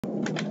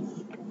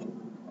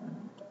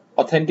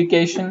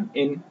Authentication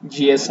in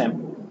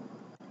GSM.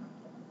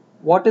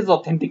 What is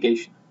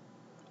authentication?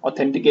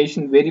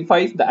 Authentication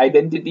verifies the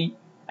identity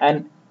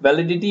and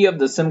validity of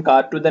the SIM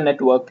card to the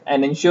network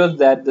and ensures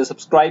that the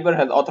subscriber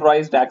has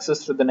authorized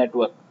access to the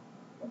network.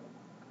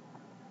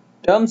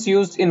 Terms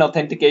used in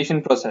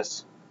authentication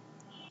process.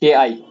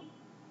 KI.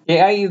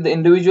 KI is the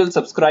individual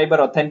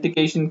subscriber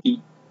authentication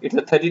key. It's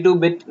a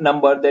 32-bit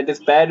number that is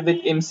paired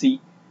with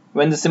IMSI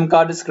when the SIM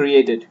card is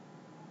created.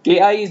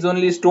 KI is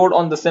only stored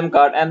on the SIM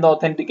card and the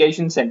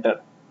authentication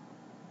center.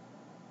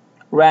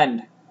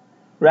 RAND.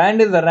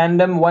 RAND is a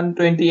random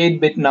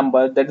 128-bit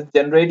number that is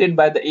generated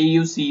by the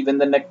AUC when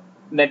the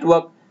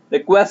network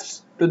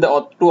requests to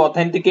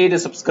authenticate a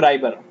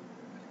subscriber.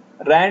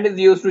 RAND is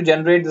used to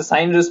generate the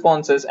signed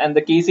responses and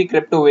the KC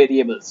crypto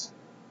variables.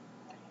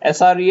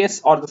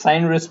 SRES or the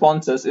signed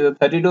responses is a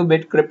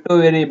 32-bit crypto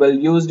variable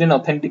used in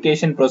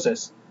authentication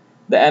process.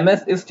 The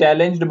MS is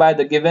challenged by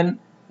the given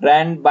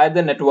RAND by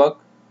the network.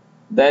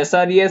 The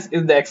SRES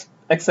is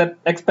the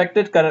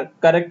expected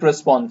correct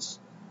response.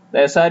 The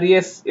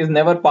SRES is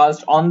never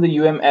passed on the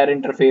UMR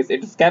interface.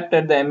 It is kept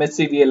at the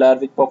MSC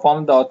VLR which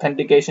performs the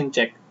authentication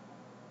check.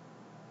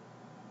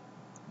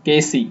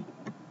 KC.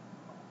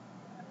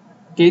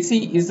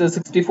 KC is a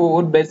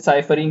 64-bit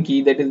ciphering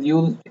key that is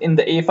used in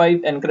the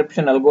A5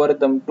 encryption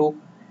algorithm to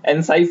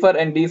encipher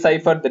and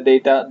decipher the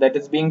data that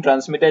is being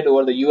transmitted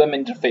over the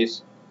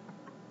interface.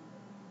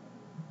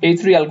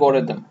 A3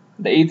 algorithm.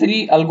 The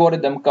A3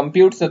 algorithm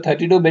computes the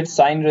 32-bit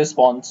signed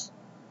response.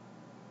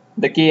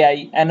 The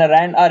KI and a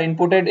RAND are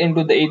inputted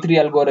into the A3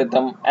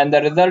 algorithm and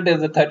the result is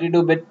the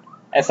 32-bit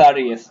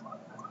SRES.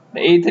 The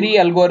A3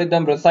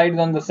 algorithm resides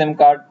on the SIM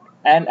card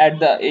and at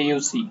the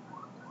AUC.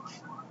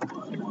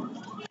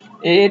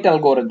 A8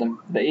 algorithm.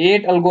 The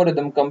A8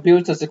 algorithm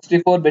computes the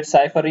 64-bit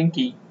ciphering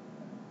key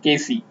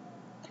KC.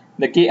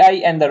 The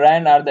KI and the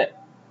RAND are the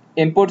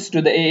inputs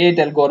to the A8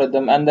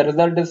 algorithm and the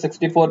result is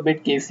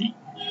 64-bit KC.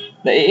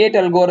 The A8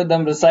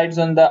 algorithm resides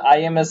on the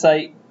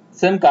IMSI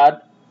SIM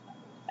card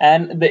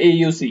and the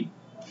AUC.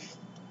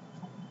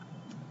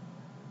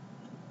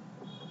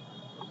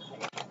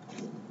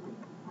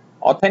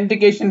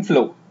 Authentication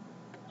flow.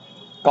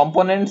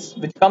 Components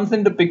which comes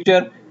into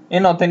picture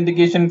in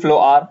authentication flow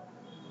are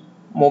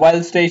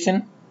mobile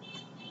station,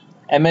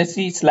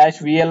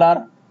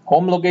 MSC/VLR,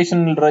 home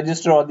location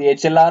register or the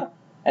HLR,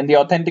 and the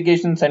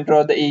authentication center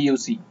or the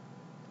AUC.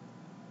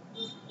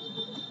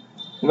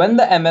 When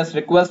the MS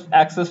requests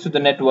access to the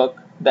network,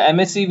 the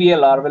MSC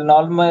VLR will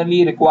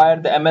normally require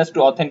the MS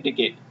to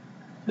authenticate.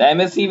 The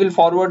MSC will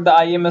forward the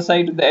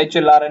IMSI to the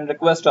HLR and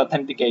request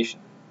authentication.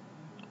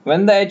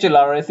 When the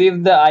HLR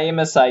receives the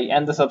IMSI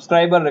and the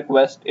subscriber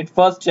request, it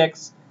first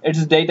checks its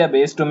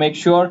database to make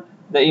sure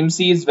the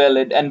IMSI is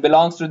valid and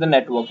belongs to the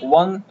network.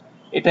 Once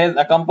it has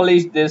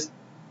accomplished this,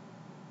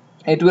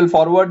 it will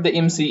forward the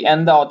IMSI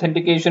and the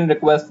authentication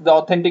request to the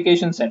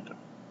authentication center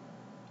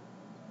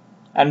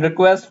and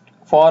request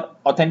for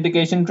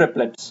authentication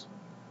triplets.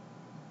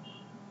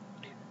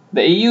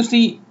 The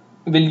AUC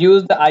will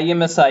use the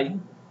IMSI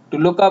to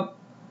look up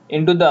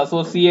into the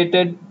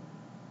associated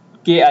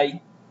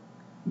KI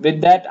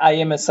with that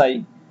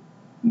IMSI.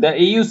 The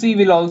AUC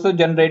will also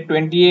generate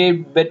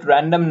 28-bit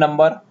random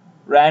number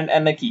RAND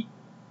and a key.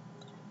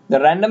 The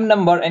random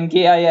number and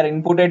KI are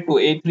inputted to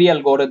A3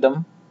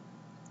 algorithm.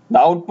 The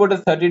output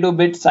is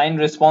 32-bit signed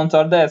response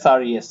or the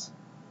SRES.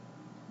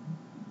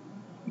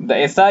 The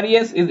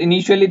SRES is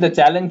initially the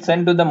challenge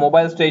sent to the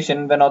mobile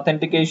station when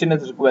authentication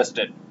is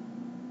requested.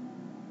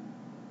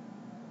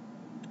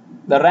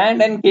 The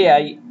RAND and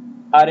KI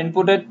are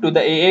inputted to the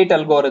A8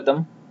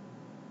 algorithm.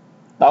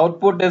 The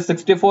output is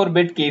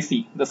 64-bit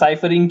KC, the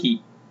ciphering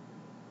key,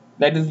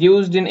 that is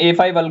used in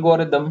A5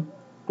 algorithm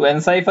to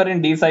encipher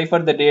and decipher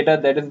the data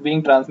that is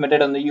being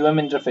transmitted on the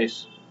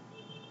interface.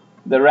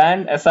 The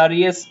RAND,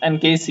 SRES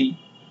and KC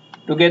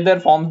together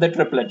form the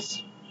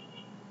triplets.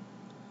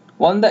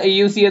 Once the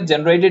AUC has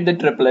generated the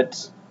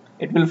triplets,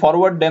 it will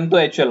forward them to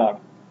HLR.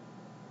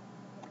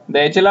 The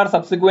HLR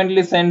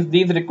subsequently sends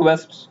these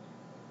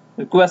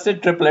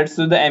requested triplets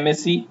to the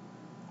MSC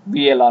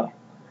VLR.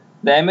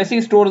 The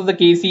MSC stores the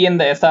KC and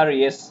the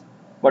SRES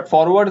but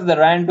forwards the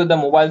RAND to the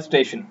mobile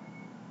station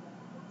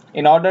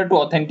in order to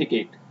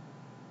authenticate.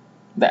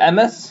 The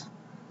MS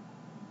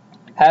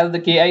has the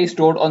KI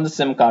stored on the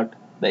SIM card.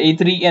 The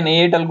A3 and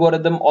A8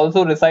 algorithm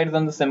also resides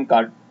on the SIM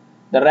card.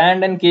 The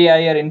RAND and KI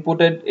are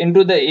inputted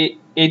into the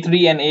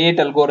A3 and A8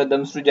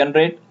 algorithms to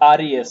generate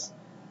RES,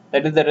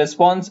 that is the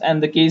response,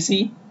 and the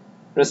KC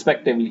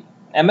respectively.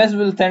 MS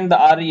will send the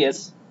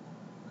RES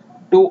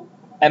to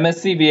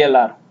MSC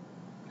VLR.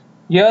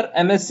 Here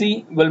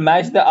MSC will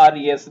match the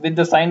RES with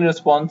the signed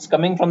response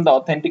coming from the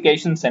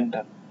authentication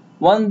center.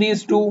 Once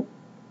these two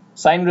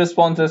signed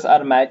responses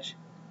are matched,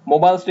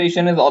 mobile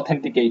station is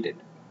authenticated.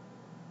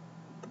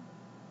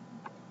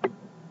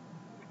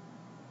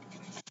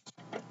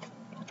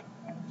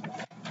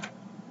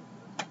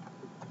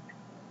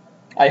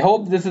 I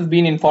hope this has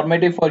been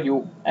informative for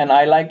you and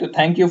I like to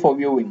thank you for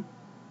viewing.